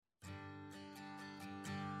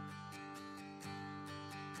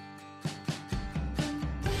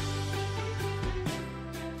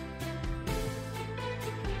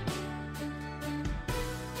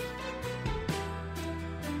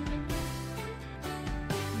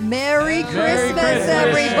Merry Christmas,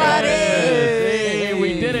 everybody! Hey,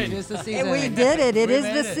 we did it. It's the season. We did it. It is the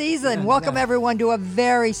made it. season. Welcome, everyone, to a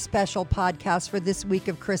very special podcast for this week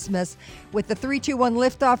of Christmas with the 321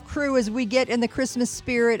 Liftoff crew as we get in the Christmas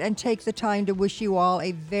spirit and take the time to wish you all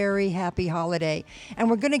a very happy holiday. And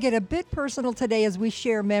we're going to get a bit personal today as we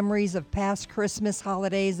share memories of past Christmas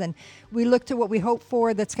holidays, and we look to what we hope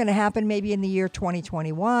for that's going to happen maybe in the year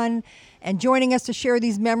 2021. And joining us to share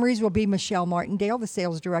these memories will be Michelle Martindale, the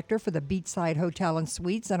sales director for the Beachside Hotel and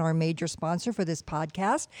Suites and our major sponsor for this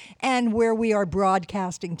podcast and where we are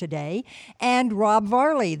broadcasting today, and Rob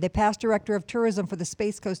Varley, the past director of tourism for the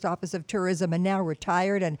Space Coast Office of Tourism and now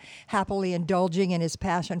retired and happily indulging in his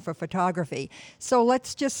passion for photography. So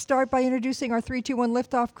let's just start by introducing our 321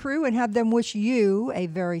 Liftoff crew and have them wish you a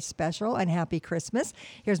very special and happy Christmas.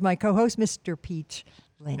 Here's my co-host, Mr. Pete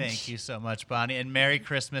Lynch. Thank you so much, Bonnie, and Merry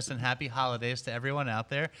Christmas and Happy Holidays to everyone out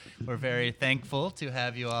there. We're very thankful to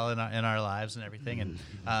have you all in our lives and everything. And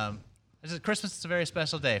Christmas is a very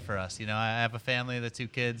special day for us. You know, I have a family, the two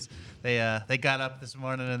kids. They got up this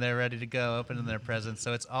morning and they're ready to go, opening their presents.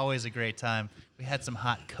 So it's always a great time. We had some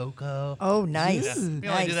hot cocoa. Oh, nice. Yeah. We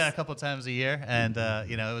only do that a couple times a year, and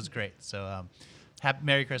it was great. So.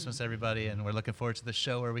 Merry Christmas, everybody, and we're looking forward to the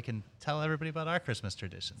show where we can tell everybody about our Christmas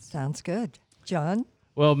traditions. Sounds good. John?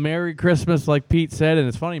 Well, Merry Christmas, like Pete said, and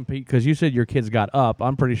it's funny, Pete, because you said your kids got up.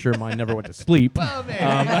 I'm pretty sure mine never went to sleep. Well,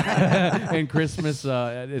 And Christmas,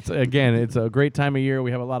 it's a great time of year.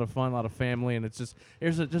 We have a lot of fun, a lot of family, and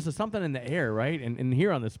there's just something in the air, right? And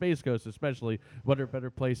here on the Space Coast, especially, what a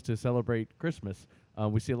better place to celebrate Christmas?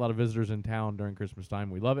 We see a lot of visitors in town during Christmas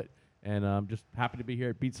time. We love it, and I'm just happy to be here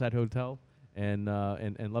at Beachside Hotel and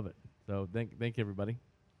love it. So thank you, everybody.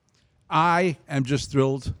 I am just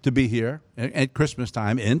thrilled to be here at Christmas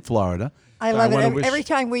time in Florida. I love it. Every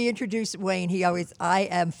time we introduce Wayne, he always, I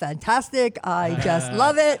am fantastic. I just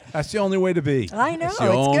love it. That's the only way to be. I know. It's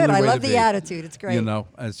That's the only good. I way love to the be. attitude. It's great. You know,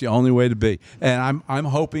 it's the only way to be. And I'm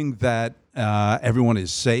hoping that everyone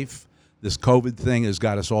is safe. This COVID thing has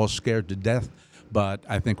got us all scared to death, but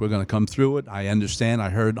I think we're going to come through it. I understand. I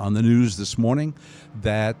heard on the news this morning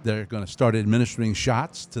that they're going to start administering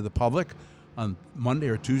shots to the public on Monday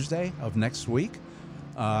or Tuesday of next week,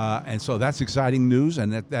 and so that's exciting news,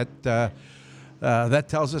 and that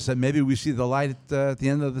tells us that maybe we see the light at the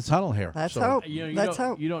end of the tunnel here. Let's hope. Let's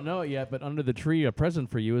hope. You don't know it yet, but under the tree, a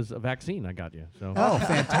present for you is a vaccine. I got you. So. Oh,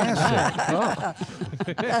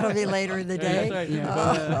 fantastic! That'll be later in the day. That's right.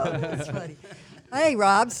 Oh, that's funny. Hey,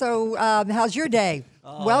 Rob. So, how's your day?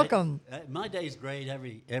 Welcome. My day's great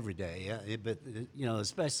every day, but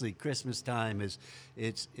especially Christmas time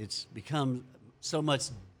it's become so much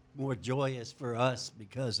more joyous for us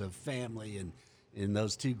because of family and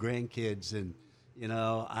those two grandkids, and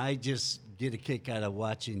I just get a kick out of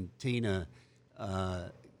watching Tina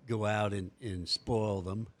go out and spoil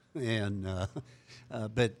them, and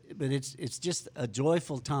but it's just a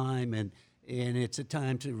joyful time, and it's a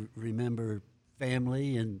time to remember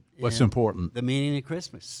family and what's important, the meaning of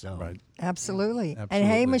Christmas. So right, Absolutely. And hey,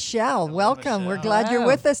 Absolutely. Michelle, welcome. Michelle. We're glad you're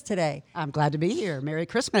Hello. with us today. I'm glad to be here. Merry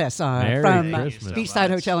Christmas from Christmas. Beachside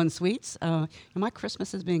Hotel and Suites. And my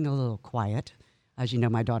Christmas is being a little quiet. As you know,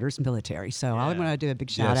 my daughter's military, so I want to do a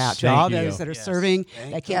big shout out to thank all you. those that are Yes. serving,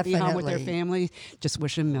 Thank that can't be home with their Definitely. family. Just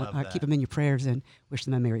wish them, keep them in your prayers and wish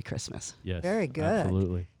them a Merry Christmas. Yes. Very good.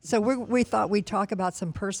 Absolutely. So we thought we'd talk about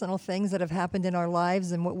some personal things that have happened in our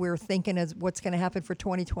lives and what we're thinking is what's going to happen for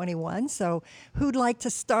 2021. So who'd like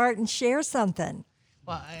to start and share something?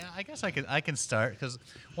 Well, I guess I can start because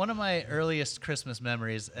one of my earliest Christmas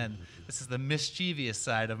memories, and this is the mischievous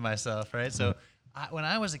side of myself, right? So when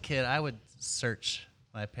I was a kid, I would search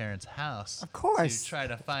my parents' house, Of course. to try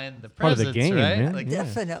to find the Part of presents, the game, right? man. Like, Yeah.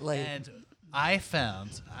 Definitely. And I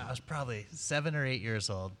was probably 7 or 8 years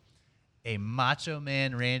old, a Macho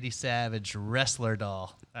Man Randy Savage wrestler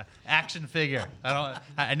doll, action figure.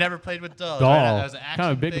 I never played with dolls. Doll. Right? I was an action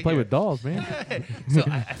Kind of big to play figure. with dolls, man. So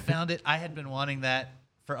I found it. I had been wanting that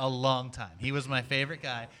for a long time. He was my favorite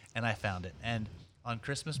guy, and I found it. And on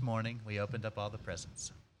Christmas morning, we opened up all the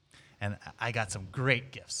presents. And I got some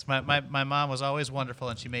great gifts. My mom was always wonderful,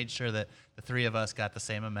 and she made sure that the three of us got the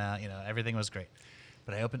same amount. Everything was great.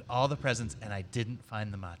 But I opened all the presents, and I didn't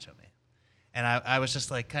find the Macho Man. And I was just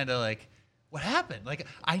kind of like, what happened? Like,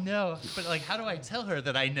 I know, but how do I tell her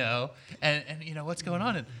that I know? And what's going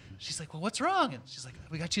on? And she's like, well, what's wrong? And she's like,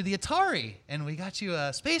 we got you the Atari, and we got you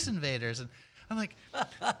Space Invaders. And I'm like,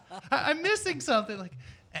 I'm missing something.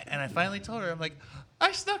 And I finally told her, I'm like,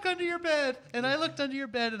 I snuck under your bed, and I looked under your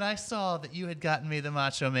bed, and I saw that you had gotten me the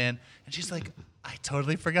Macho Man. And she's like, I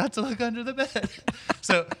totally forgot to look under the bed.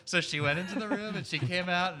 So she went into the room and she came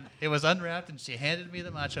out and it was unwrapped and she handed me the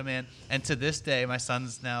Macho Man. And to this day, my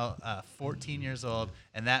son's now 14 years old,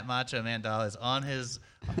 and that Macho Man doll is on his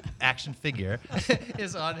action figure,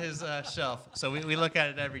 is on his shelf. So we look at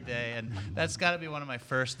it every day, and that's got to be one of my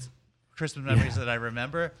first Christmas memories that I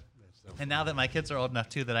remember. And now that my kids are old enough,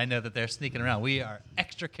 too, that I know that they're sneaking around, we are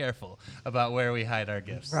extra careful about where we hide our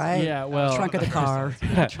gifts. Right. Yeah, well, Trunk of the car.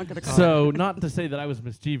 Trunk of the car. so not to say that I was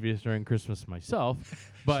mischievous during Christmas myself,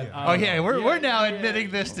 but Oh, yeah, we're now admitting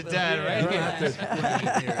this to Dad, right?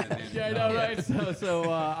 Yeah, I know, right?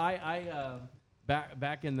 So I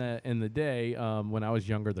back in the day when I was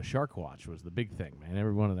younger, the Shark Watch was the big thing, man.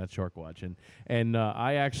 Every one of that Shark Watch, and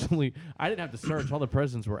I didn't have to search. All the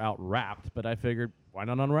presents were out wrapped, but I figured, why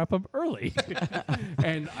not unwrap them early?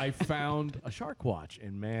 And I found a Shark Watch,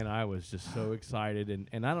 and man, I was just so excited.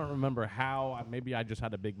 And I don't remember how. Maybe I just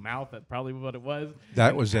had a big mouth. That's probably what it was.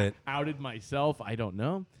 That was it. Outed myself. I don't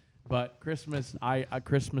know. But Christmas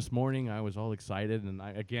morning, I was all excited, and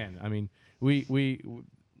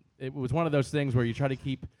it was one of those things where you try to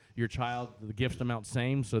keep your child the gift amount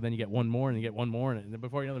same, so then you get one more and you get one more, and then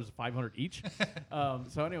before you know, there's 500 each.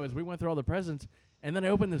 So anyways, we went through all the presents, and then I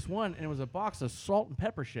opened this one, and it was a box of salt and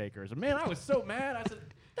pepper shakers. And man, I was so mad. I said,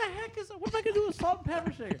 "The heck is that? What am I gonna do with salt and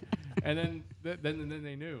pepper shaker?" And then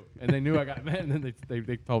they knew, and they knew I got mad. And then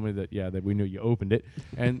they told me that we knew you opened it.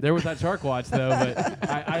 And there was that Shark Watch though. But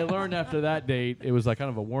I learned after that date, it was like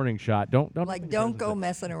kind of a warning shot. Don't Go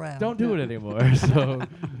messing around. Don't do it anymore. So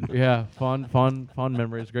yeah, fun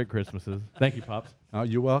memories, great Christmases. Thank you, Pops. Oh,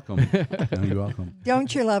 you're welcome. No, you're welcome.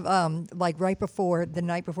 Don't you love like right before the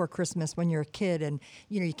night before Christmas when you're a kid and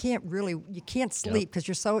you can't sleep because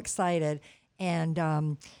you're so excited,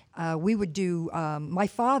 and we would do. My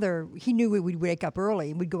father, he knew we would wake up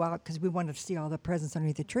early and we'd go out because we wanted to see all the presents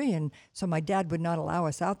underneath the tree, and so my dad would not allow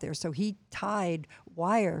us out there. So he tied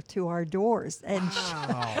wire to our doors, and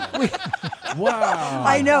Wow.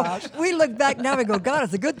 I know. We look back now and go, God,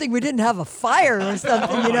 it's a good thing we didn't have a fire or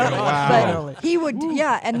something, you know. Wow. But he would,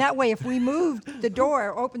 and that way, if we moved the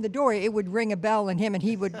door, opened the door, it would ring a bell, and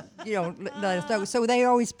he would, let us know. So they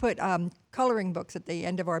always put coloring books at the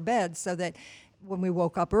end of our beds so that when we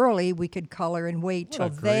woke up early, we could color and wait till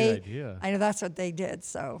What a great idea. I know that's what they did.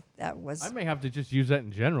 So that was. I may have to just use that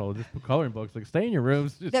in general. Just put coloring books. Like, stay in your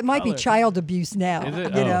rooms. Just That might be color. child abuse now. Is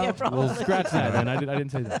it? You Oh. know. Well, scratch that, man. I didn't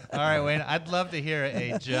say that. All right, Wayne, I'd love to hear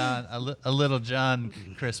a little John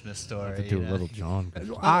Christmas story. To do a little John.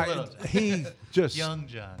 He just Young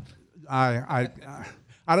John. I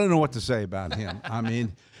don't know what to say about him. I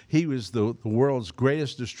mean, he was the world's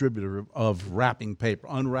greatest distributor of wrapping paper,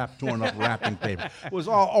 unwrapped, torn up wrapping paper. It was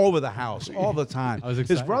all over the house all the time. I was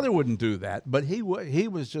His excited. brother wouldn't do that, but he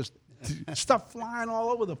was just stuff flying all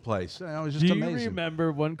over the place. It was just Do amazing. you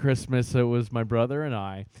remember one Christmas? It was my brother and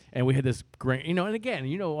I, and we had this great, and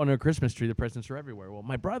again, on a Christmas tree, the presents are everywhere. Well,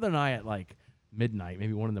 my brother and I at like midnight,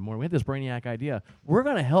 maybe 1 a.m, we had this brainiac idea. We're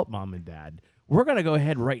going to help Mom and Dad. We're going to go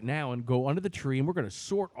ahead right now and go under the tree, and we're going to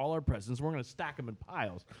sort all our presents. We're going to stack them in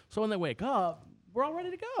piles. So when they wake up, we're all ready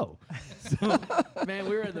to go. So, man,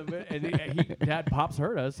 we were in the and Dad Pops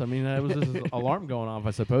heard us. I mean, it was this alarm going off,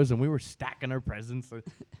 I suppose, and we were stacking our presents. Like,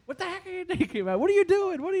 what the heck are you thinking about? What are you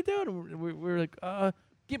doing? What are you doing? And we were like,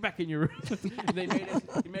 get back in your room.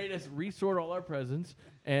 He made us resort all our presents,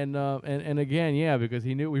 and again, because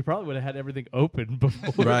he knew we probably would have had everything open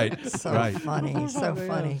before. Right. So right. funny, so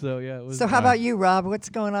funny. So yeah. It was, So how about you, Rob? What's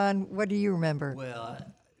going on? What do you remember? Well,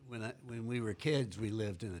 when we were kids, we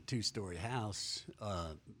lived in a 2-story house.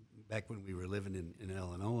 Back when we were living in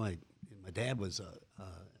Illinois, and my dad was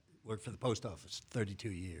worked for the post office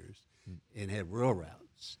 32 years and had rural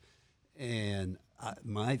routes. And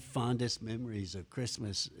my fondest memories of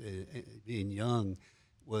Christmas, being young,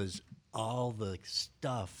 was all the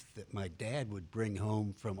stuff that my dad would bring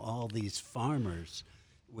home from all these farmers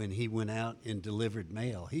when he went out and delivered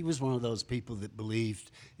mail. He was one of those people that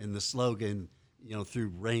believed in the slogan,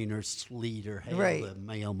 through rain or sleet or hail, Right. the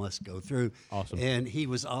mail must go through. Awesome. And he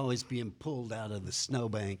was always being pulled out of the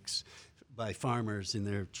snowbanks by farmers in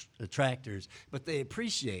their tractors, but they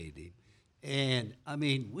appreciated him. And, I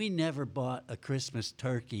mean, we never bought a Christmas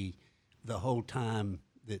turkey the whole time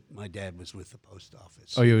that my dad was with the post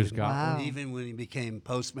office. Oh, you always got Wow. one? Even when he became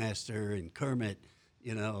postmaster in Kermit,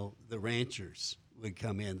 the ranchers would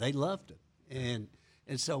come in. They loved him.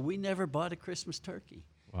 And so we never bought a Christmas turkey.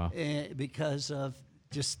 Wow. Because of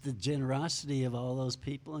just the generosity of all those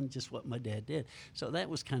people and just what my dad did. So that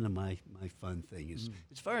was kind of my fun thing.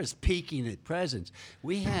 As far as peeking at presents,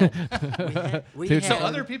 we had So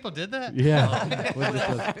other people did that? Yeah.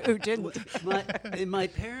 Who didn't? my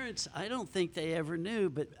parents, I don't think they ever knew,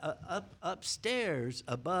 but upstairs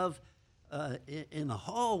above in the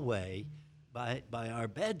hallway by our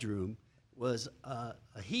bedroom was a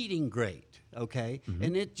heating grate, okay?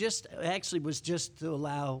 And it just actually was just to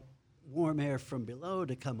allow warm air from below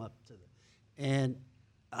to come up to the, and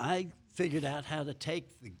I figured out how to take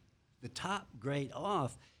the top grate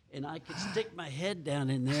off, and I could stick my head down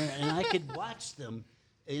in there, and I could watch them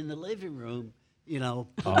in the living room, you know.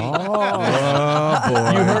 Oh,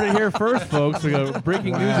 boy. You heard it here first, folks. We got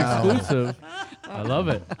breaking news exclusive. I love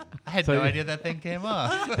it. I had no idea that thing came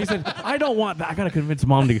off. He said, I don't want that. I got to convince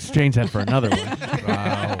Mom to exchange that for another one.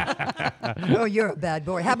 Oh, you're a bad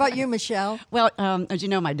boy. How about you, Michelle? Well, as you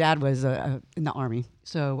know, my dad was in the Army.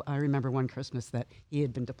 So I remember one Christmas that he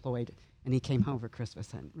had been deployed, and he came home for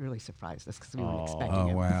Christmas and really surprised us because we weren't expecting Oh,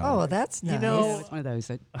 him. wow. Oh, that's nice. know- It's one of those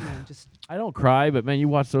that, just... I don't cry, but man, you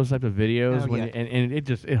watch those type of videos Oh, when yeah. and it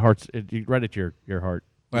hurts right at your heart.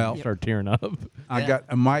 Well- You start tearing up. I got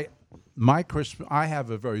my Christmas. I have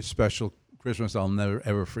a very special Christmas I'll never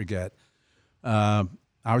ever forget.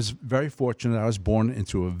 I was very fortunate. I was born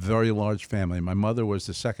into a very large family. My mother was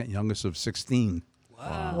the second youngest of 16.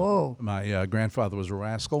 Whoa. My grandfather was a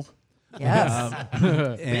rascal, Yes.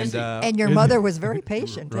 and And your mother was very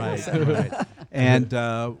patient. right, also. right. And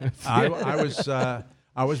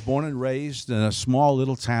I was born and raised in a small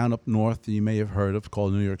little town up north that you may have heard of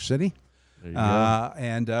called New York City. There you go.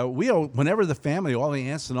 And whenever the family, all the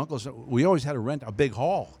aunts and uncles, we always had to rent a big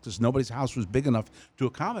hall because nobody's house was big enough to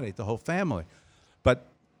accommodate the whole family. But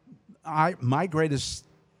my greatest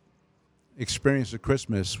experience of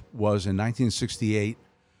Christmas was in 1968,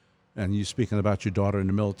 and you speaking about your daughter in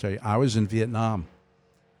the military. I was in Vietnam,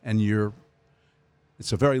 and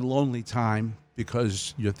it's a very lonely time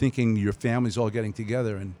because you're thinking your family's all getting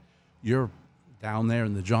together, and you're down there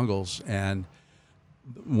in the jungles. And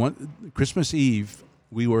Christmas Eve,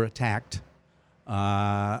 we were attacked,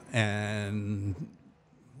 and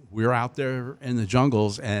we're out there in the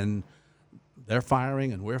jungles, and they're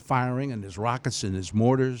firing, and we're firing, and there's rockets, and there's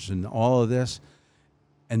mortars, and all of this.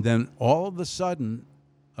 And then all of a sudden,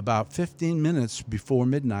 about 15 minutes before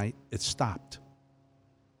midnight, it stopped.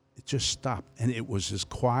 It just stopped, and it was as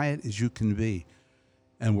quiet as you can be.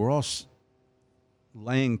 And we're all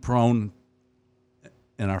laying prone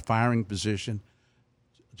in our firing position,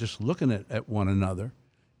 just looking at one another.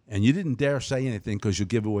 And you didn't dare say anything because you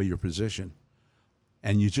give away your position.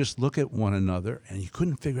 And you just look at one another, and you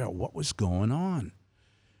couldn't figure out what was going on.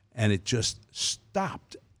 And it just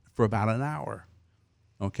stopped for about an hour,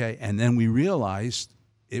 okay? And then we realized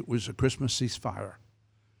it was a Christmas ceasefire.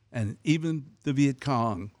 And even the Viet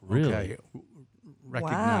Cong, Really? okay,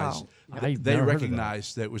 recognized. Wow. They I've never heard of that.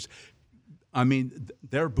 recognized that it was, I mean,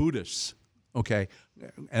 they're Buddhists, okay?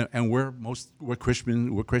 And we're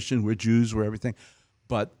Christian, we're Jews, we're everything.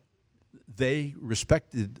 But they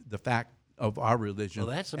respected the fact of our religion.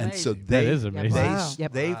 Well, that's And so amazing. they, That is amazing. They, Wow.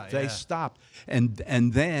 Yep. they, Wow, they yeah. stopped. And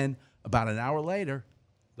then about an hour later,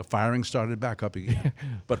 the firing started back up again.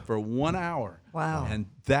 But for 1 hour. Wow. And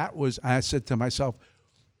that was, I said to myself,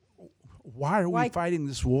 why are Why- we fighting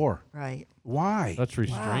this war? Right. Why? That's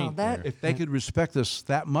restraint. that- there. If they could respect us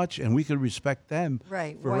that much and we could respect them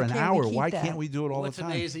Right. for Why an can't we hour, keep why that? can't we do it all What's the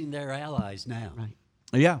time? amazing, they're allies now. Right.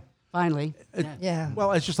 Yeah. Finally. Yeah.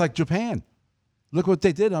 Well, it's just like Japan. Look what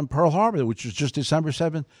they did on Pearl Harbor, which was just December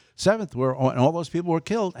 7th, where all those people were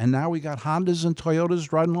killed. And now we got Hondas and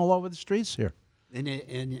Toyotas riding all over the streets here. And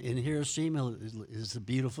Hiroshima is a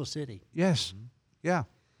beautiful city. Yes. Yeah.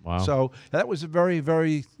 Wow. So that was a very,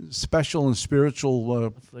 very special and spiritual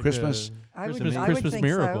Like Christmas. I would, Christmas- I would Christmas think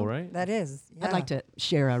miracle, so. right? That is. Yeah. I'd like to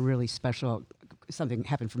share a really special, something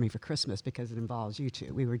happened for me for Christmas because it involves you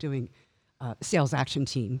two. We were doing sales action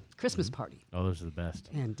team Christmas party. Oh, those are the best.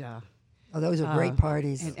 And Oh, those are great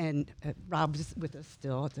parties. And Rob was with us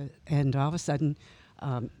still, and all of a sudden,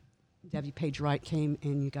 Debbie Page Wright came,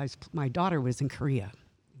 and you guys. My daughter was in Korea.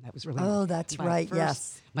 That was really. Oh, that's my right, first-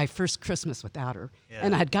 yes. my first Christmas without her, Yeah.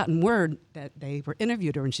 and I had gotten word that they were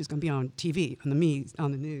interviewed her, and she's going to be on TV on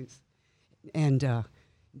the news, and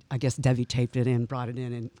I guess Debbie taped it in, brought it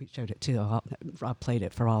in, and we showed it too. Rob played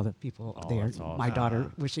it for all the people there. that's awesome. My daughter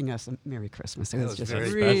wishing us a Merry Christmas. It was was just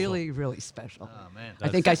very really, really special. Oh, man. I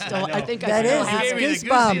think I still that still is. have It's it. gave me the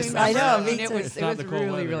goosebumps. goosies I know. myself. Me It too. was, It's it not was the cold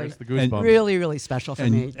really, weather, really, it's the goosebumps. really, really special for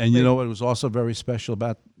me. And you know what was also very special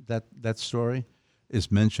about that story is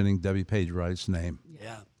mentioning Debbie Page Wright's name.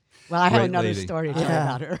 Yeah. Well, I have Great another lady. story to tell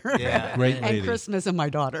Yeah. about her. Yeah. Great And lady. Christmas and my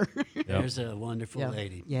daughter. There's a wonderful Yeah.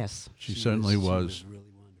 lady. Yes. She certainly was. She was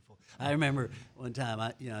really wonderful. I remember one time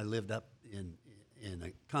I lived up in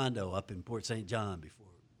a condo up in Port St. John before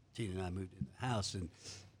Tina and I moved in the house,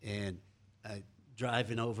 and I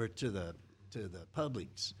driving over to the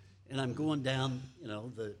Publix, and I'm going down,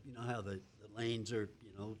 how the lanes are,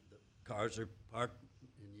 the cars are parked,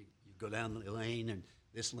 and you go down the lane, and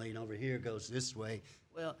this lane over here goes this way.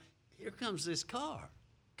 Well, here comes this car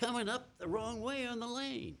coming up the wrong way on the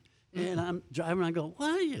lane, and I'm driving. I go, "Why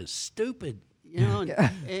are you stupid?" And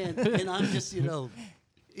I'm just, and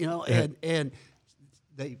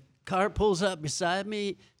the car pulls up beside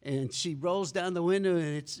me, and she rolls down the window,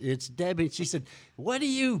 and it's Debbie. And she said, "What are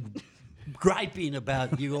you griping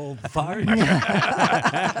about, you old fart?" That's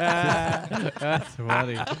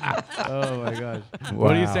funny. Oh my gosh.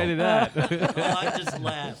 What do you say to that? Oh, I just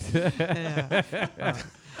laughed.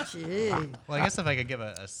 Gee. Well, I guess if I could give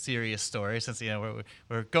a serious story, since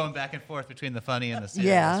we're going back and forth between the funny and the serious,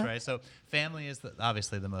 Yeah. right? So family is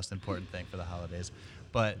obviously the most important thing for the holidays,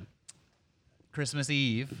 but Christmas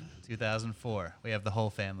Eve, 2004, we have the whole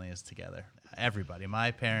family is together. Everybody,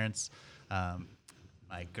 my parents,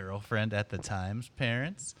 my girlfriend at the time's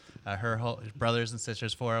parents, her whole brothers and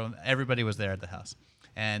sisters, 4 of them, everybody was there at the house,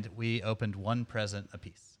 and we opened one present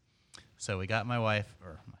apiece. So we got my wife,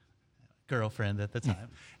 or my girlfriend at the time,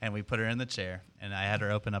 and we put her in the chair, and I had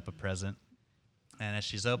her open up a present. And as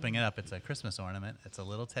she's opening it up, it's a Christmas ornament. It's a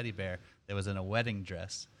little teddy bear that was in a wedding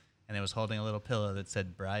dress, and it was holding a little pillow that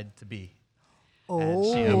said "Bride to Be." And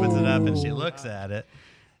she opens it up and she looks at it,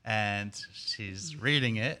 and she's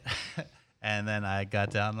reading it. And then I got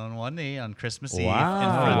down on one knee on Christmas Eve in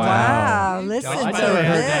front of Wow, listen I to never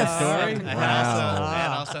heard this. that story. I had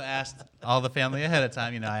also asked all the family ahead of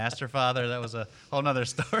time. I asked her father. That was a whole nother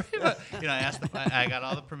story. But I got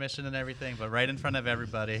all the permission and everything. But right in front of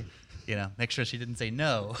everybody, make sure she didn't say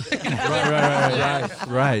no.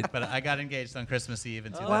 Right. But I got engaged on Christmas Eve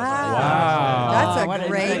in 2000. Wow. That's What a a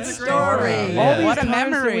great great story. story. All these What a times that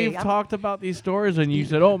memory. we've talked about these stories, and you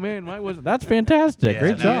said, "Oh man, mine was." That's fantastic.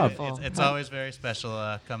 Great job. It's always very special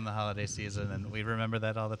come the holiday season, and we remember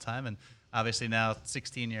that all the time. And obviously now,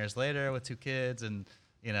 16 years later, with 2 kids, and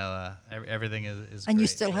everything is. And you great.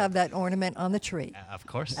 still have that ornament on the tree. Of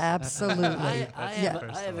course. Absolutely. I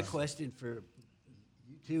Yeah. have a question for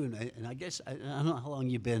you too, and I guess I don't know how long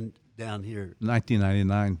you've been down here.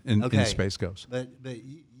 1999 in Okay. Space Coast. But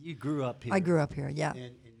you grew up here. I grew up here, yeah.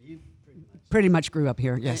 And you pretty much. Pretty much grew up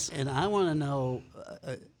here, yes. And I want to know.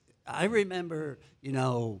 I remember,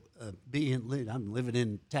 I'm living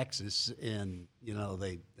in Texas, and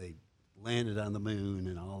they landed on the moon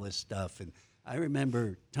and all this stuff, and I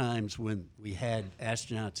remember times when we had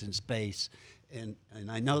astronauts in space, and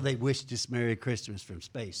I know they wished us Merry Christmas from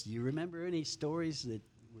space. Do you remember any stories that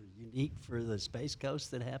were unique for the Space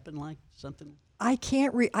Coast that happened like something? I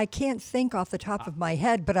can't think off the top of my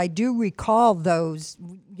head, but I do recall those,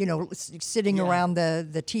 sitting around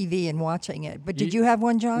the TV and watching it. But did you have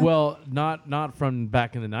one, John? Well, not from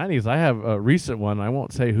back in the 90s. I have a recent one. I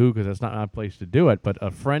won't say who because that's not my place to do it, but a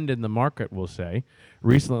friend in the market will say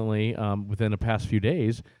recently, within the past few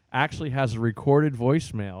days, actually has a recorded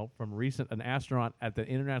voicemail from an astronaut at the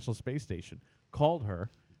International Space Station called her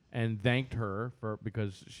and thanked her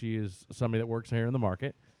because she is somebody that works here in the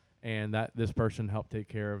market, and that this person helped take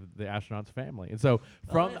care of the astronaut's family. And so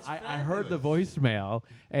I heard the voicemail,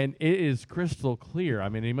 and it is crystal clear. I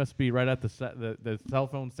mean, he must be right at the cell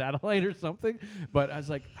phone satellite or something. But I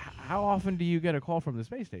was like, how often do you get a call from the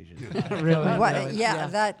space station? Really? What, yeah,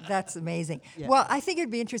 that's amazing. Yeah. Well, I think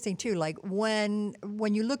it'd be interesting too. Like when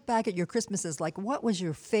you look back at your Christmases, like what was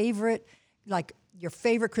your favorite, your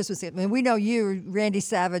favorite Christmas? I mean, we know you, Randy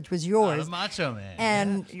Savage, was yours. The Macho Man.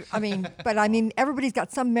 And everybody's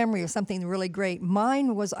got some memory of something really great.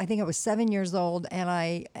 Mine was, I think I was 7 years old,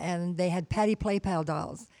 and they had Patty Playpal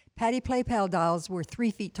dolls. Patty Playpal dolls were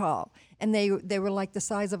 3 feet tall, and they were like the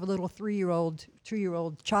size of a little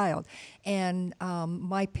 2-year-old child. And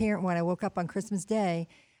my parent, when I woke up on Christmas Day,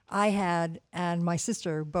 and my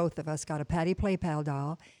sister, both of us got a Patty Playpal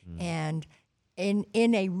doll, and in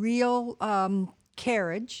a real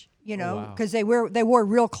carriage, because they wore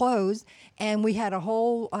real clothes, and we had a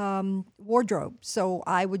whole wardrobe. So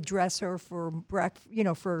I would dress her for breakfast,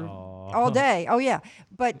 for all day. Oh yeah,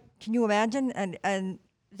 but can you imagine? And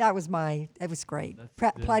that was it was great.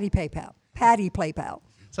 Patty Playpal.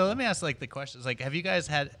 So let me ask the questions. Have you guys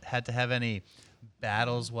had to have any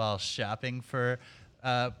battles while shopping for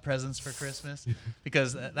presents for Christmas?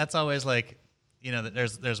 Because that's always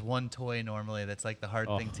there's one toy normally that's the hard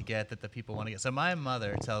thing to get that the people want to get. So my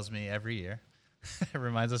mother tells me every year It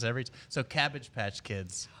reminds us every So Cabbage Patch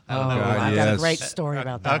Kids. Oh, I don't know. I've got a yes. great story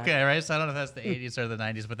about that. Okay, right. So I don't know if that's the 80s or the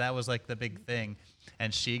 90s, but that was like the big thing.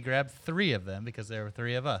 And she grabbed 3 of them because there were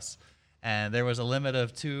 3 of us. And there was a limit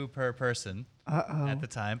of 2 per person at the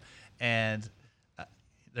time. And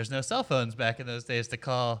there's no cell phones back in those days to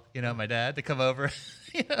call, my dad to come over.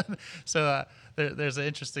 So there's an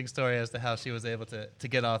interesting story as to how she was able to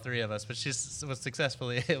get all 3 of us, but she was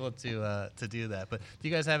successfully able to do that. But do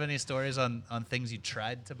you guys have any stories on things you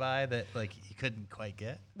tried to buy that like you couldn't quite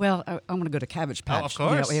get? Well, I want to go to Cabbage Patch. of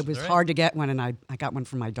course. It was All right. hard to get one, and I got one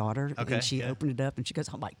for my daughter. Okay, And she yeah. opened it up, and she goes,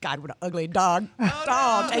 "Oh my God, what an ugly dog!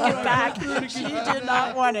 Dog, take it back." She did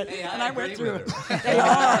not want it, and I went through it. They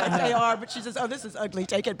are. But she says, "Oh, this is ugly.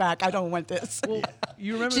 Take it back. I don't want this." Well,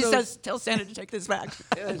 you remember She those? says, "Tell Santa to take this back."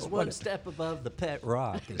 It's one step above the pet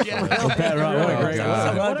rock. Yeah. What a great,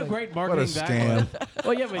 God. what a great marketing scam. background.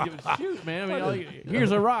 Well, yeah, but shoot, man. I mean,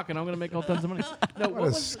 here's a rock, and I'm going to make all tons of money. No, what a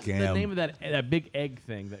was the scam. name of that big egg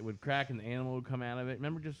thing that would crack and the animal would come out of it?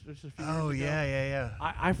 Remember just a few years Oh, ago? yeah.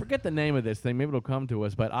 I forget the name of this thing. Maybe it'll come to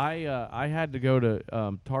us. But I had to go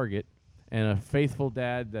to Target, and a faithful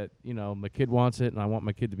dad that my kid wants it, and I want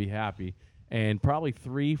my kid to be happy. And probably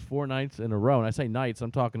 3-4 nights in a row. And I say nights,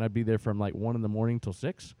 I'm talking I'd be there from like 1 in the morning till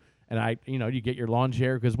 6. And you get your lawn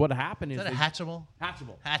chair because what happened Is is that a Hatchable?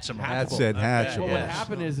 Hatchable. Hatchable. That's it, Hatchable. Well, what Yes.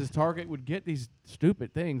 happened is Target would get these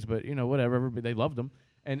stupid things, but whatever, everybody, they loved them.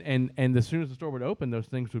 And as soon as the store would open, those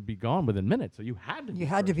things would be gone within minutes. So you had to. You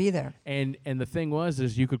had to be there. And the thing was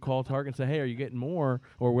you could call Target and say, hey, are you getting more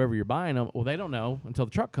or wherever you're buying them? Well, they don't know until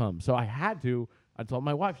the truck comes. So I had to. I told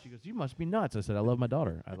my wife, she goes, you must be nuts. I said, I love my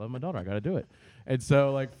daughter. I got to do it. And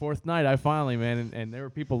so, like, 4th night, I finally, man, and there were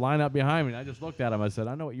people lined up behind me. And I just looked at them. I said,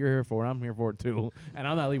 I know what you're here for, and I'm here for it, too. And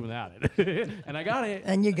I'm not leaving without it. And I got it.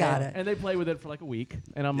 And you got it. And they played with it for like a week.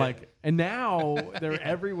 And I'm like, and now they're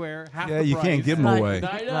everywhere. Half Yeah, the you price. can't give them Right. away.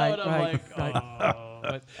 I know, Right, and I'm right, like, oh.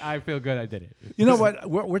 But I feel good I did it. You know what?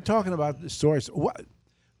 We're talking about the stories.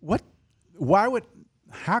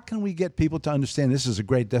 How can we get people to understand this is a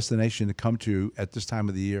great destination to come to at this time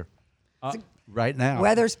of the year? Right now.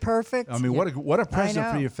 Weather's perfect. I mean, what a present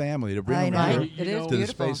know. for your family to bring I them know. here It is to the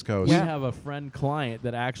beautiful. Space Coast. We have a friend client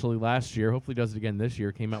that actually last year, hopefully does it again this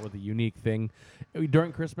year, came out with a unique thing.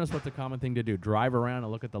 During Christmas, what's a common thing to do? Drive around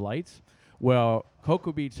and look at the lights. Well,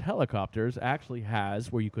 Cocoa Beach Helicopters actually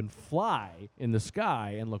has where you can fly in the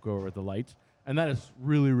sky and look over at the lights. And that is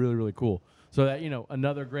really, really, really cool. So that,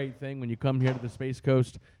 another great thing when you come here to the Space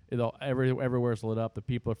Coast, everywhere's lit up. The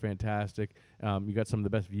people are fantastic. You got some of the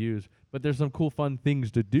best views. But there's some cool, fun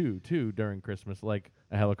things to do, too, during Christmas, like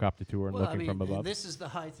a helicopter tour and looking from above. This is the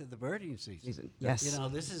height of the birding season. Yes.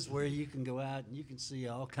 This is where you can go out and you can see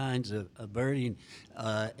all kinds of birding,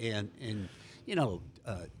 and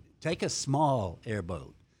take a small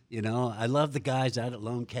airboat. I love the guys out at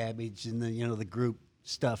Lone Cabbage and the group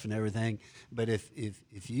stuff and everything. But if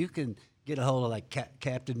you can get a hold of like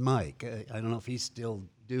Captain Mike, I don't know if he's still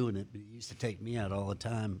doing it, but he used to take me out all the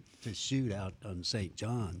time to shoot out on St.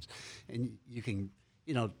 John's, and you can,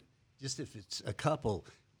 just if it's a couple,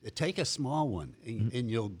 take a small one, and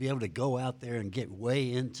you'll be able to go out there and get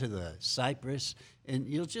way into the cypress, and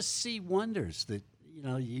you'll just see wonders that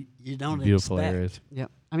you don't Beautiful expect. areas. Yeah,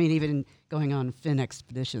 I mean, even going on Finn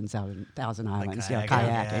expeditions out in Thousand Islands, kayaking,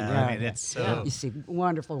 kayaking. yeah. I mean, it's so- you see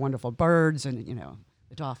wonderful, wonderful birds, and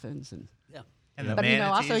the dolphins, and Yeah. And the But,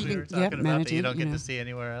 manatees also you we can- were talking yeah, about that manatee, you don't get you know. to see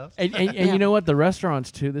anywhere else. And Yeah. you know what? The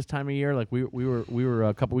restaurants too this time of year, like we were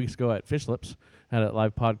a couple weeks ago at Fish Lips, had a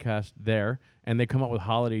live podcast there, and they come up with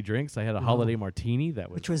holiday drinks. I had a holiday martini that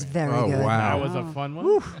was which was very Oh, good. wow. that was a fun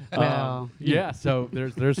one. Well, Yeah, so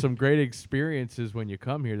there's some great experiences when you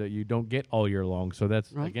come here that you don't get all year long. So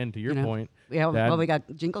that's Right. again to your You know, point. yeah, Dad. well, we got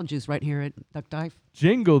Jingle Juice right here at Duck Dive.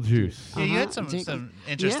 Jingle juice. Yeah, you had Uh-huh. some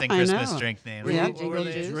interesting Yeah, I Christmas know. drink names. Were Yeah, you, jingle were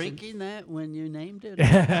you juice. drinking that when you named it?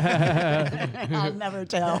 I'll never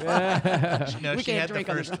tell. No, We she can't had the drink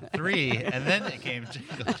on the first 3, and then it came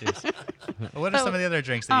Jingle Juice. What are some of the other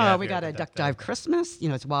drinks that you have? We here got at a the Duck Dive Christmas.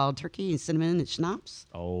 It's wild turkey and cinnamon and schnapps.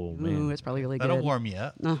 Oh Ooh, man, it's probably really That'll good. warm you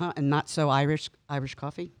up. And not so Irish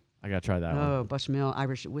coffee. I gotta try that one. Oh, Bushmill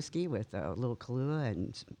Irish whiskey with a little Kahlua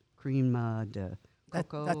and cream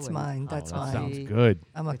cocoa. That's and mine. Oh, That's that mine. sounds good.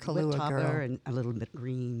 I'm a with whipped Kahlua topper girl. and a little bit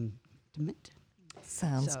green to mint.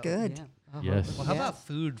 Sounds So, good. yeah. Uh-huh. Yes. Well, how about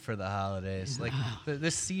food for the holidays? Like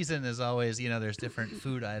this season is always, there's different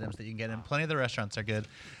food items that you can get, and plenty of the restaurants are good.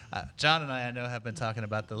 John and I know, have been talking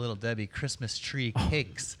about the Little Debbie Christmas tree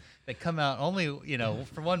cakes that come out only,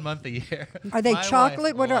 for 1 month a year. Are they My wife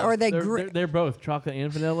chocolate? What are loves- they? They're both chocolate and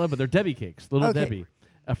vanilla, but they're Debbie cakes, Little Okay. Debbie.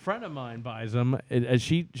 A friend of mine buys them.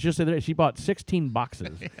 She just said that she bought 16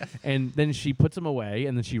 boxes, and then she puts them away,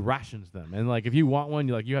 and then she rations them. And like, if you want one,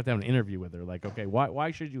 you have to have an interview with her. Like, okay,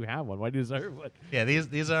 why should you have one? Why do you deserve one? Yeah,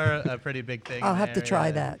 these are a pretty big thing. I'll in have the to try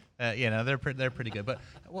area. that. They're pretty good. But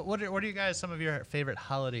what are you guys some of your favorite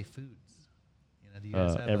holiday foods? Do you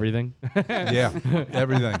guys have Everything. Yeah,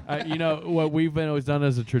 everything. What we've been always done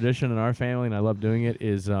as a tradition in our family, and I love doing it,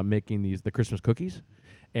 is making the Christmas cookies.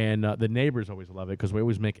 And the neighbors always love it because we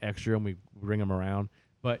always make extra and we bring them around.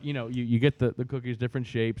 But you get the cookies, different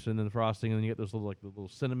shapes, and then the frosting, and then you get those little the little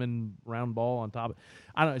cinnamon round ball on top.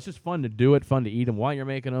 I don't know. It's just fun to do it, fun to eat them while you're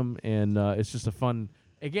making them, and it's just a fun.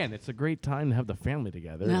 Again, it's a great time to have the family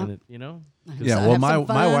together, Yeah. and Yeah, I well, have my some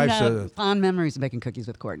wife's fond memories of making cookies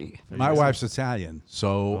with Courtney. my wife's Italian,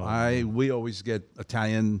 so we always get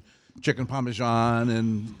Italian chicken parmesan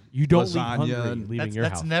and you don't leave lasagna. hungry and- leaving your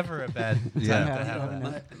that's house. never a bad time Yeah. to have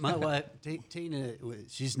that. My wife Tina,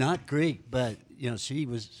 she's not Greek, but she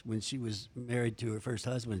was when she was married to her first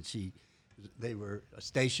husband. They were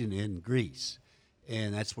stationed in Greece,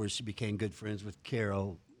 and that's where she became good friends with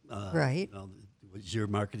Carol. Right. Was your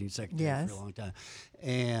marketing secretary Yes. for a long time,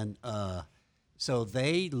 and so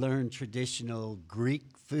they learned traditional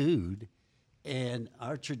Greek food. And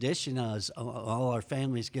our tradition is all our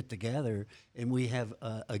families get together and we have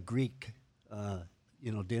a Greek,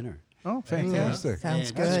 dinner. Oh, fantastic! Sounds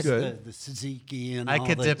And good. that's good. The tzatziki and I all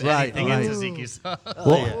could the dip Right, anything right. in tzatziki sauce.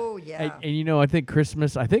 Oh, yeah. And I think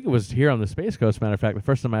Christmas, I think it was here on the Space Coast, matter of fact, the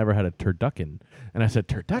first time I ever had a turducken. And I said,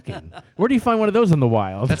 turducken? Where do you find one of those in the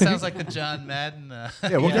wild? That sounds like the John Madden.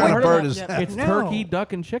 Yeah, what Yeah. kind of Heard bird about is that. that? It's No. turkey,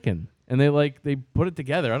 duck, and chicken. And they put it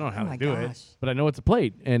together. I don't know how Oh my to do gosh. it, but I know it's a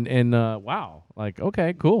plate. And wow, like,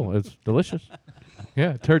 okay, cool. It's delicious.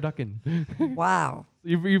 Yeah, turducken. Wow.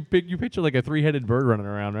 You picture like a 3-headed bird running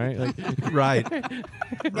around, right? Like, Right.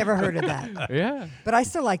 Never heard of that. yeah. But I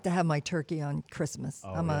still like to have my turkey on Christmas.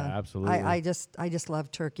 Oh, yeah, absolutely. I just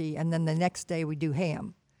love turkey, and then the next day we do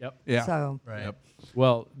ham. Yep. Yeah. So Right. Yep.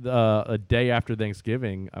 Well, a day after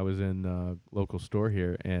Thanksgiving, I was in a local store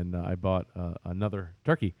here, and I bought another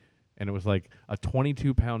turkey. And it was like a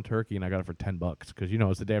 22-pound turkey, and I got it for $10 because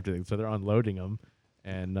it's the day after, so they're unloading them.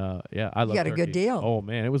 And I love got a good turkey. deal. Oh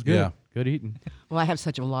man, it was good. Yeah. Good eating. Well, I have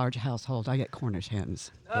such a large household. I get Cornish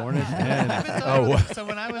hens. Cornish hens. So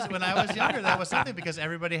when I was younger, that was something because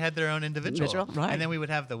everybody had their own individual. Individual, right. And then we would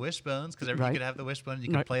have the wishbones because Right. you could have the wishbone. And you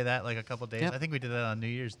could Right. play that like a couple days. Yep. I think we did that on New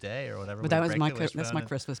Year's Day or whatever. But We'd that was break my the that's wishbone my and-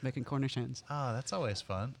 Christmas, making Cornish hens. Oh, that's always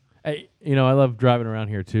fun. I love driving around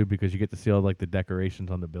here too because you get to see all like the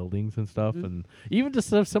decorations on the buildings and stuff, Mm-hmm. and even just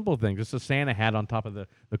some simple things, just a Santa hat on top of the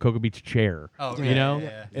Cocoa Beach chair. Oh, you yeah, know,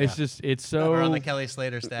 yeah, it's so Or on the Kelly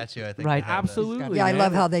Slater statue, I think. Right. they have those. absolutely. yeah, I man.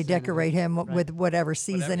 love how they Santa. decorate him with whatever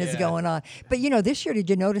season is yeah. going on. But this year, did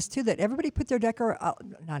you notice too that everybody put their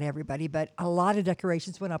not everybody, but a lot of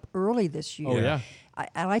decorations went up early this year. Oh yeah.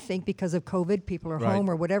 And I think because of COVID, people are Right. home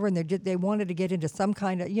or whatever, and they wanted to get into some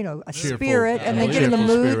kind of a Cheerful. spirit, and they get in the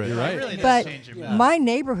Cheerful mood. spirit. You're right. It really does But change your mood. my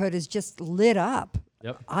neighborhood is just lit up.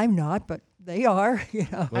 Yep. I'm not, but they are.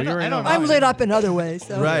 Well, you're I in don't a- I'm know. lit up in other ways.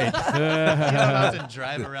 So. Right. You don't often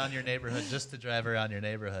drive around your neighborhood just to drive around your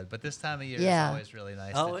neighborhood, but this time of year Yeah. it's always really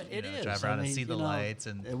nice Oh, to it is. drive around and see the lights.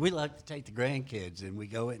 And we like to take the grandkids and we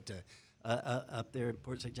go into up there in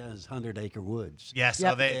Port St. John's 100-acre woods. yes,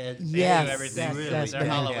 Yep. so they Yes, do everything. yes, Their yes.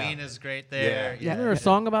 Halloween is great there. Isn't there a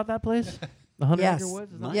song about that place? The 100 Yes. Acre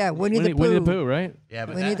Woods? Is that- Yeah, Winnie the Winnie the Pooh. Pooh, right? Yeah,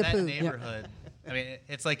 but Winnie the that Pooh. neighborhood, I mean,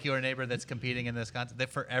 it's like your neighbor that's competing in this contest. They're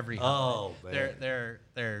for every Oh, holiday.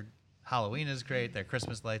 Their Halloween is great. Their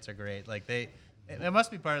Christmas lights are great. Like it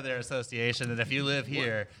must be part of their association. And if you live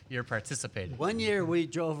here, you're participating. One year we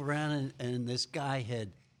drove around and this guy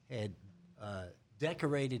had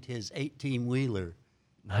decorated his 18-wheeler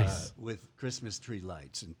Nice. with Christmas tree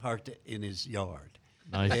lights and parked it in his yard.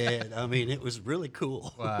 Nice. And I mean, it was really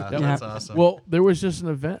cool. Wow, Yep. that's awesome. Well, there was just an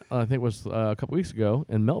event, I think it was a couple weeks ago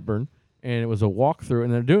in Melbourne, and it was a walkthrough,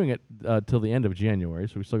 and they're doing it till the end of January,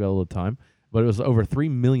 so we still got a little time. But it was over 3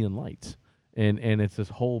 million lights, and it's this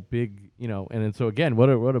whole big, and then, so again, what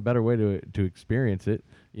a better way to experience it,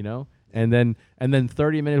 And then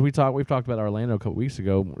 30 minutes. We've talked about Orlando a couple weeks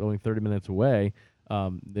ago, only 30 minutes away.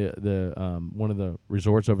 The one of the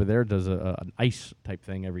resorts over there does an ice type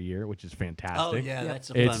thing every year, which is fantastic. Oh, yeah,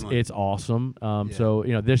 that's a It's fun one. it's awesome. So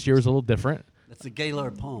this year was a little different. That's the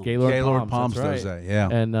Gaylord Palm. Gaylord Palms that's does right. that, yeah.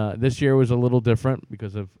 And this year was a little different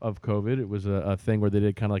because of COVID. It was a thing where they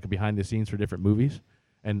did kind of like a behind the scenes for different movies.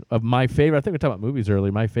 And of my favorite, I think we talked about movies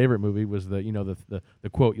earlier. My favorite movie was the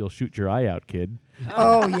quote, "You'll shoot your eye out, kid."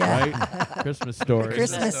 Oh yeah. Right? Christmas Story.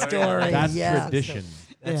 Christmas Story. That's yeah. tradition.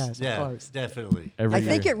 Yes, of yeah, course. definitely. Every I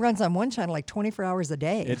think year. it runs on one channel like 24 hours a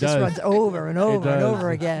day. It just does. runs over and It over and does.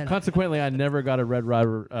 over again. Consequently, I never got a Red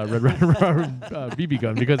Ryder BB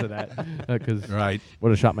gun because of that. Because Right. would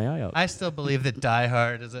have shot my eye out. I still believe that Die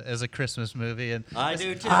Hard is a Christmas movie, and I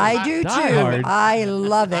do too. I do Die too. Hard. I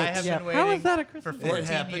love I have it. been waiting How is that a for Christmas movie? 14 It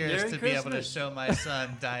happened years during to be able to Christmas. show my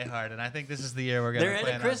son Die Hard, and I think this is the year we're going They're to at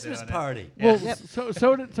plan a on Christmas doing it. party. Well, Yeah.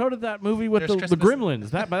 so did that movie with There's the Christmas- Gremlins.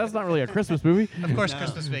 That's not really a Christmas movie. Of course,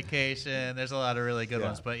 Christmas Vacation. There's a lot of really good Yeah.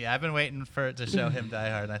 ones, but yeah, I've been waiting for it to show him Die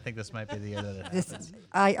Hard, and I think this might be the year that it happens. This,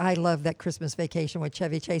 I love that Christmas Vacation with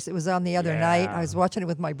Chevy Chase. It was on the other night. I was watching it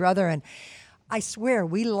with my brother, and I swear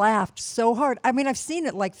we laughed so hard. I mean, I've seen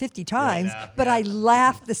it like 50 times, but I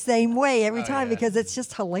laughed the same way every time yeah. because it's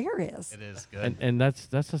just hilarious. It is good. And that's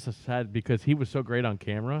just a sad because he was so great on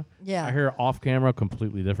camera. Yeah. I hear off camera,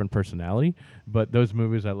 completely different personality. But those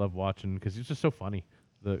movies I love watching because he's just so funny.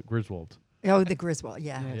 The Griswold. Oh, the Griswold,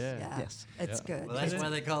 yeah. Yeah. Yeah. Yes. It's good. Well, that's why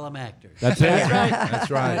they call them actors. That's it. That's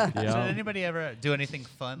right. Did Yeah. anybody ever do anything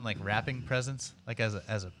fun, like wrapping presents, like as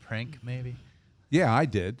a prank, maybe? Yeah, I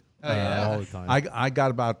did. Oh, yeah. All the time. I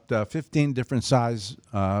got about 15 different size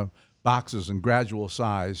boxes in gradual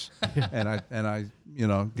size, and I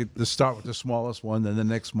get to start with the smallest one, then the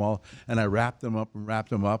next small, and I wrapped them up,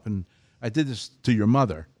 and I did this to your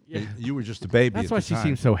mother. Yeah. You were just a baby. That's at why the she time.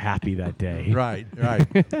 seemed so happy that day. Right.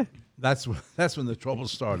 That's when the trouble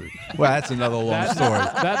started. Well, that's another long story.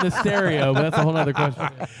 That and the stereo, but that's a whole other question.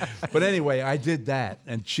 But anyway, I did that,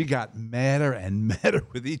 and she got madder and madder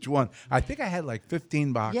with each one. I think I had like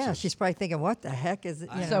 15 boxes. Yeah, she's probably thinking, what the heck is it?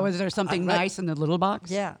 You So know? is there something I- nice in the little box?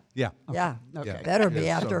 Yeah. Yeah. Yeah. Okay. Better be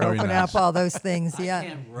Yeah, so after very opening nice. up all those things. I Yeah.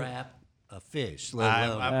 can't wrap a fish, let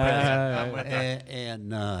alone I'm a present. I'm with her.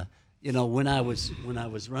 And you know, when I was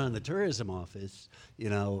running the tourism office, you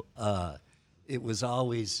know, it was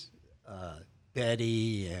always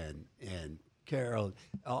Betty and Carol,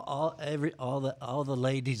 all the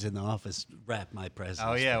ladies in the office wrap my presents.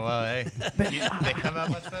 Oh yeah, well, hey, they come out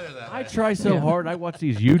much better that way. I try so hard. I watch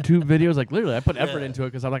these YouTube videos. Like literally, I put effort into it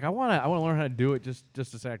because I'm like, I want to learn how to do it just to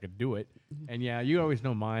say I could do it. And yeah, you always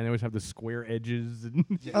know mine. They always have the square edges. And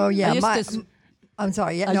Oh, yeah. I used to I'm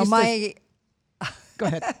sorry. Yeah. I No, used to- my Go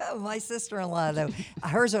ahead. my sister-in-law, though,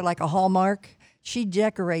 hers are like a Hallmark. She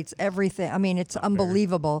decorates everything. I mean, it's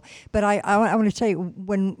unbelievable. But I want to tell you,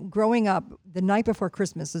 when growing up, the night before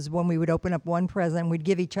Christmas is when we would open up one present. We'd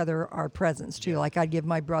give each other our presents, too. Like I'd give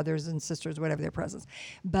my brothers and sisters whatever their presents.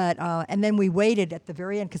 But and then we waited at the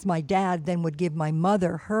very end because my dad then would give my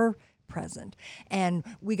mother her present, and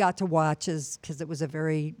we got to watch because it was a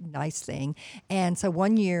very nice thing. And so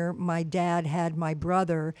one year my dad had my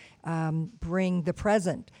brother bring the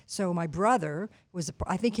present. So my brother was,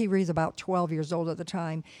 I think he was about 12 years old at the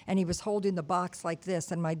time, and he was holding the box like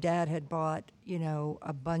this, and my dad had bought, you know,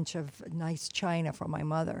 a bunch of nice china for my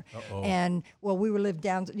mother. And well, we lived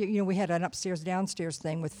down, you know, we had an upstairs downstairs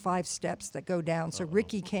thing with 5 steps that go down. So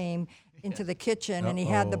Ricky came into the kitchen and he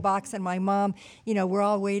had the box, and my mom, you know, we're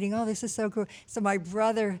all waiting. Oh, this is so cool. So my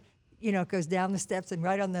brother, you know, goes down the steps, and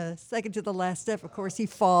right on the second to the last step, of course, he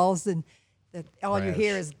falls, and all you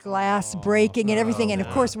hear is glass breaking and everything. And of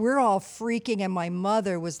course, we're all freaking. And my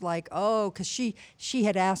mother was like, oh, because she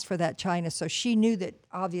had asked for that china. So she knew that,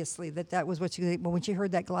 obviously, that was what she, but when she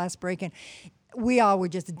heard that glass breaking, we all were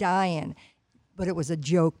just dying. But it was a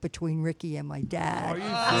joke between Ricky and my dad.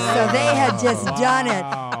 So they had just done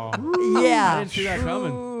it. Yeah. I didn't see that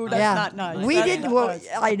coming. Ooh, that's Yeah. not nice. We That's didn't. not Well, nice.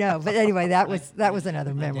 I know, but anyway, that was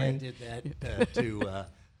another My memory. dad did that to.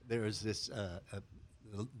 There was this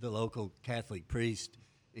the local Catholic priest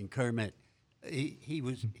in Kermit. He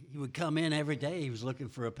would come in every day. He was looking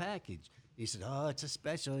for a package. He said, "Oh, it's a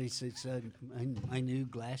special." He said, "My new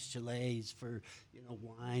glass chalets for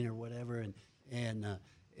wine or whatever," and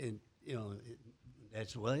you know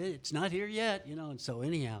that's it's not here yet, And so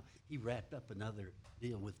anyhow, he wrapped up another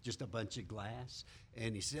deal with just a bunch of glass,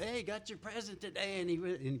 and he said, "Hey, got your present today," and he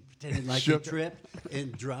pretended like he tripped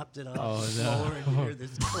and dropped it off the floor, and you hear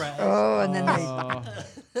this crash. Oh, and then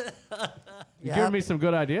You're giving me some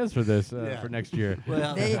good ideas for this Yeah. for next year.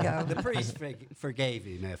 Well, There you go. The priest forgave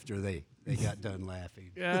him after they got done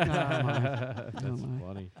laughing. That's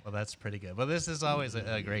funny. Well, that's pretty good. Well, this is always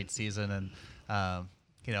a great season, and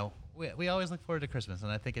we always look forward to Christmas,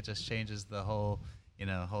 and I think it just changes the whole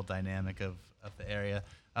dynamic of the area.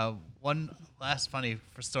 One last funny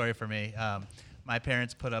story for me. My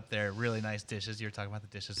parents put up their really nice dishes. You were talking about the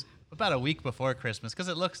dishes about a week before Christmas because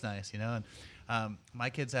it looks nice, And my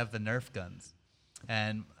kids have the Nerf guns,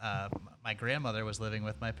 and my grandmother was living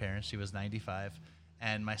with my parents. She was 95,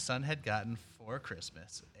 and my son had gotten for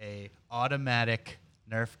Christmas a automatic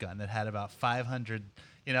Nerf gun that had about 500,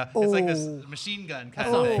 You know, it's like this Oh. machine gun kind That's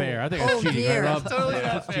of not thing. fair. I think it's Oh, cheating. dear. I love Totally not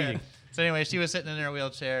that's fair. cheating. So anyway, she was sitting in her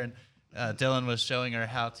wheelchair, and Dylan was showing her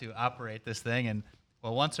how to operate this thing. And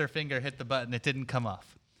well, once her finger hit the button, it didn't come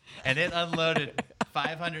off, and it unloaded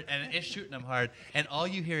 500, and it's shooting them hard. And all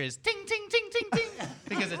you hear is ting, ting, ting, ting, ting,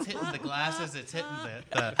 because it's hitting the glasses, it's hitting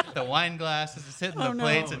the wine glasses, it's hitting the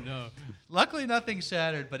plates. And luckily, nothing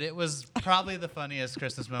shattered, but it was probably the funniest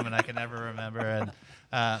Christmas moment I can ever remember. And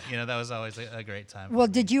that was always a great time. Well,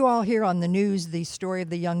 did you all hear on the news the story of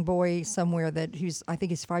the young boy somewhere that I think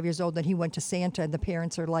he's 5 years old, that he went to Santa and the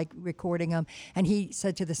parents are like recording him, and he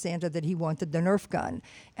said to the Santa that he wanted the Nerf gun,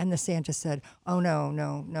 and the Santa said, "Oh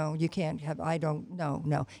no, you can't have.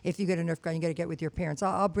 No. If you get a Nerf gun, you got to get with your parents.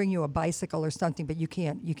 I'll bring you a bicycle or something, but you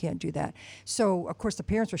can't do that." So of course the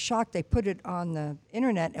parents were shocked. They put it on the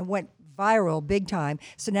internet and went viral big time.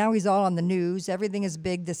 So now he's all on the news. Everything is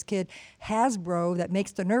big. This kid, Hasbro, that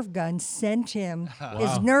makes the Nerf gun, sent him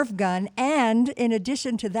his Nerf gun. And in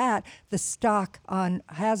addition to that, the stock on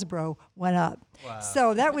Hasbro went up. Wow.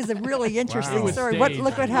 So that was a really interesting It was story. staged.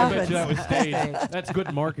 Look what I bet happened. you that was staged. That's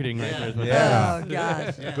good marketing right there. is what Yeah. Oh,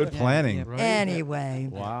 gosh. Good planning. Right. Anyway.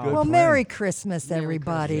 Wow. Good Well, plan. Merry Christmas,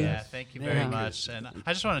 everybody. Yeah, thank you very much. And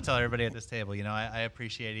I just want to tell everybody at this table, I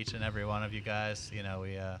appreciate each and every one of you guys.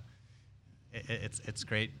 It's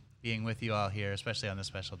great being with you all here, especially on this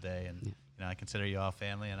special day. And I consider you all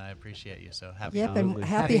family, and I appreciate you. So happy Yep, holidays. and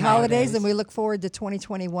happy holidays, and we look forward to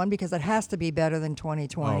 2021 because it has to be better than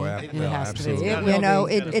 2020. Oh, It has to be. absolutely. It You will know,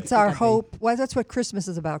 be. it's our hope. Well, that's what Christmas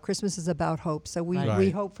is about. Christmas is about hope. So we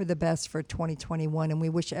Right. hope for the best for 2021, and we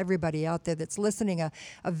wish everybody out there that's listening a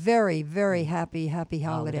very, very happy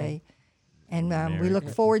holiday. And we look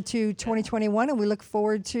forward to 2021, and we look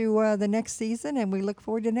forward to the next season, and we look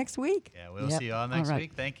forward to next week. Yeah, we'll Yep. see you all All next right.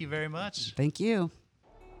 week. Thank you very much. Thank you.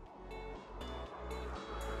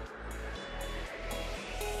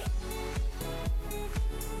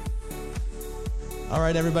 All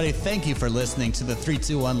right, everybody, thank you for listening to the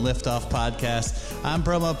 321 Liftoff podcast. I'm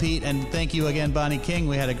Promo Pete, and thank you again, Bonnie King.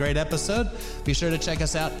 We had a great episode. Be sure to check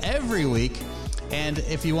us out every week. And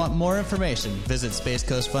if you want more information, visit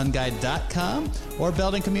SpaceCoastFunGuide.com or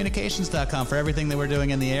BeldingCommunications.com for everything that we're doing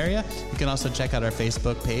in the area. You can also check out our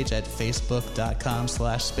Facebook page at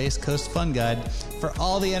Facebook.com/SpaceCoastFunGuide for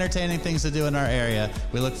all the entertaining things to do in our area.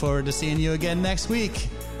 We look forward to seeing you again next week.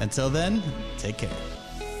 Until then, take care.